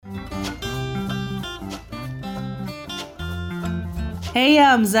Hey,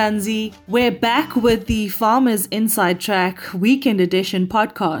 I'm Zanzi. We're back with the Farmers Inside Track Weekend Edition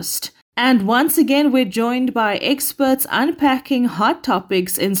podcast. And once again, we're joined by experts unpacking hot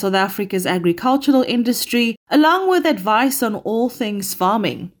topics in South Africa's agricultural industry, along with advice on all things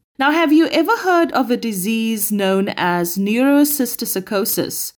farming. Now, have you ever heard of a disease known as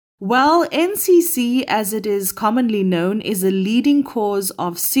neurocysticercosis? Well, NCC, as it is commonly known, is a leading cause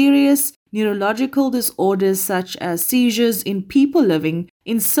of serious neurological disorders such as seizures in people living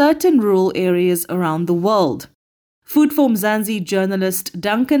in certain rural areas around the world. Food for Mzansi journalist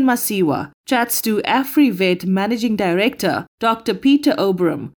Duncan Masiwa chats to AfriVet Managing Director Dr. Peter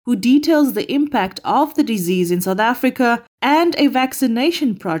Oberam, who details the impact of the disease in South Africa and a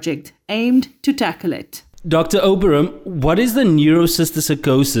vaccination project aimed to tackle it. Dr. Oberam, what is the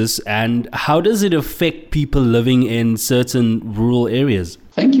neurocysticercosis and how does it affect people living in certain rural areas?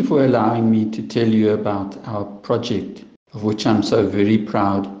 Thank you for allowing me to tell you about our project, of which I'm so very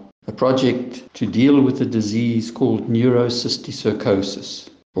proud. A project to deal with a disease called neurocysticercosis,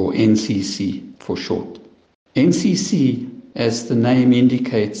 or NCC for short. NCC, as the name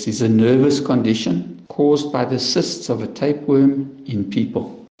indicates, is a nervous condition caused by the cysts of a tapeworm in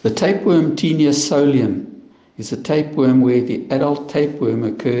people. The tapeworm Taenia solium is a tapeworm where the adult tapeworm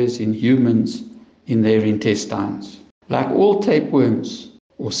occurs in humans in their intestines. Like all tapeworms,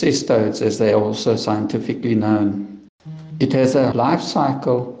 or cestodes as they are also scientifically known, it has a life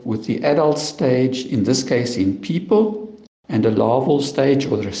cycle with the adult stage, in this case in people, and a larval stage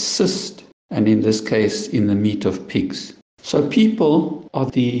or a cyst, and in this case in the meat of pigs. So people are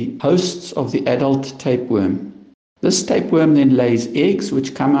the hosts of the adult tapeworm. This tapeworm then lays eggs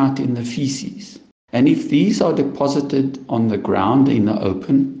which come out in the feces. And if these are deposited on the ground in the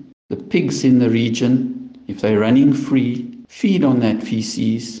open, the pigs in the region, if they're running free, feed on that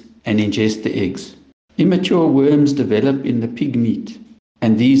feces and ingest the eggs. Immature worms develop in the pig meat,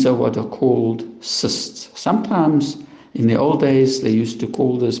 and these are what are called cysts. Sometimes in the old days they used to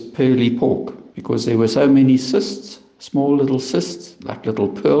call this pearly pork because there were so many cysts, small little cysts like little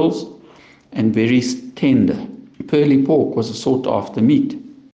pearls, and very tender. Pearly pork was a sought after meat.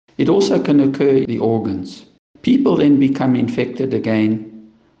 It also can occur in the organs. People then become infected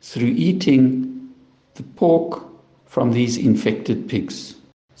again through eating the pork from these infected pigs.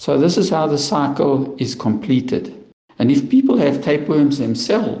 So this is how the cycle is completed. And if people have tapeworms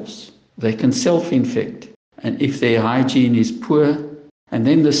themselves, they can self-infect. And if their hygiene is poor, and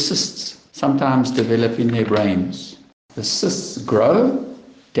then the cysts sometimes develop in their brains. The cysts grow,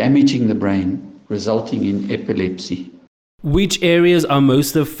 damaging the brain, resulting in epilepsy. Which areas are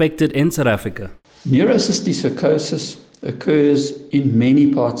most affected in South Africa? Neurocysticercosis occurs in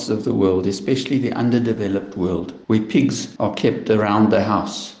many parts of the world, especially the underdeveloped world, where pigs are kept around the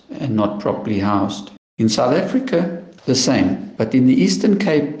house and not properly housed. In South Africa, the same. But in the Eastern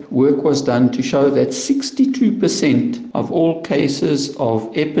Cape, work was done to show that 62% of all cases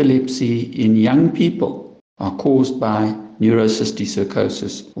of epilepsy in young people are caused by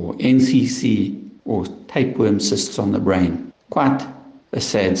neurocysticercosis, or NCC, or tapeworm cysts on the brain. Quite a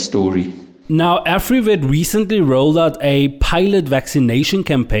sad story. Now, AfriVet recently rolled out a pilot vaccination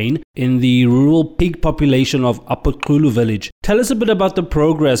campaign in the rural pig population of Upper Qulu village. Tell us a bit about the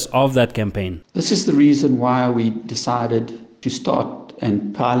progress of that campaign. This is the reason why we decided to start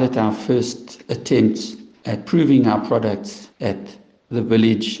and pilot our first attempts at proving our products at the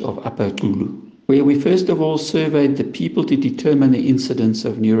village of Upper Qulu, where we first of all surveyed the people to determine the incidence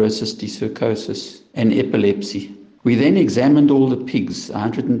of neurocysticercosis and epilepsy. We then examined all the pigs,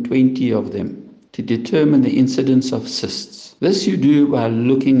 120 of them, to determine the incidence of cysts. This you do by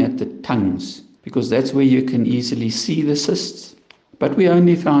looking at the tongues, because that's where you can easily see the cysts. But we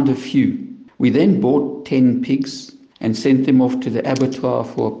only found a few. We then bought 10 pigs and sent them off to the abattoir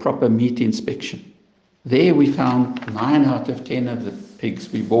for a proper meat inspection. There we found 9 out of 10 of the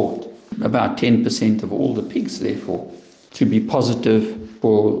pigs we bought, about 10% of all the pigs therefore, to be positive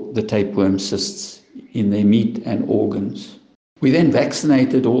for the tapeworm cysts in their meat and organs. We then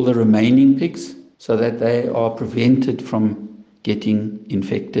vaccinated all the remaining pigs so that they are prevented from getting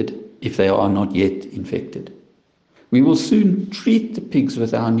infected if they are not yet infected. We will soon treat the pigs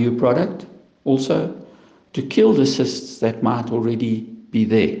with our new product also to kill the cysts that might already be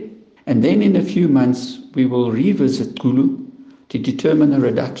there. And then in a few months we will revisit Qulu to determine a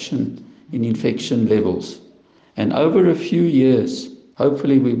reduction in infection levels. And over a few years,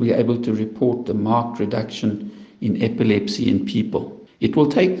 hopefully we'll be able to report the marked reduction in epilepsy in people. It will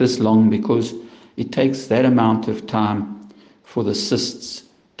take this long because it takes that amount of time for the cysts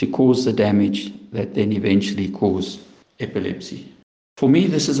to cause the damage that then eventually cause epilepsy. For me,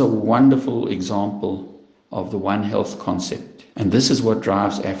 this is a wonderful example of the One Health concept. And this is what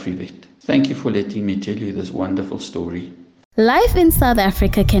drives AfriVet. Thank you for letting me tell you this wonderful story. Life in South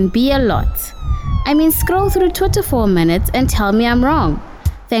Africa can be a lot. I mean, scroll through Twitter for a minute and tell me I'm wrong.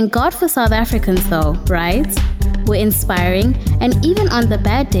 Thank God for South Africans though, right? We're inspiring, and even on the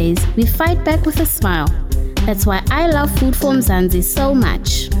bad days, we fight back with a smile. That's why I love Food for Mzansi so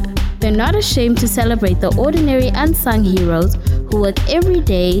much. They're not ashamed to celebrate the ordinary unsung heroes who work every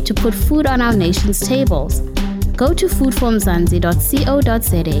day to put food on our nation's tables. Go to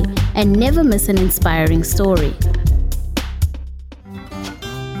foodformzansi.co.za and never miss an inspiring story.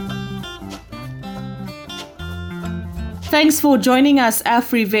 Thanks for joining us,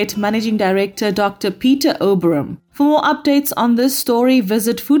 AfriVet Managing Director Dr. Peter Oberum. For more updates on this story,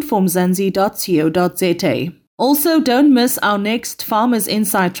 visit foodformzansi.co.za. Also, don't miss our next Farmers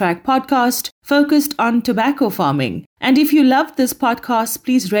Inside Track podcast focused on tobacco farming. And if you loved this podcast,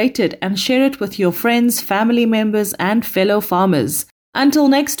 please rate it and share it with your friends, family members, and fellow farmers. Until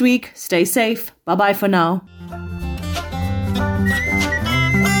next week, stay safe. Bye-bye for now.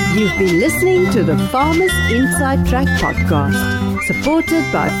 You've been listening to the Farmers Inside Track podcast, supported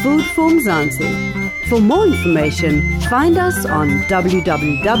by Food for Mzansi. For more information, find us on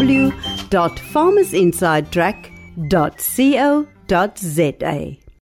www.farmersinsidetrack.co.za.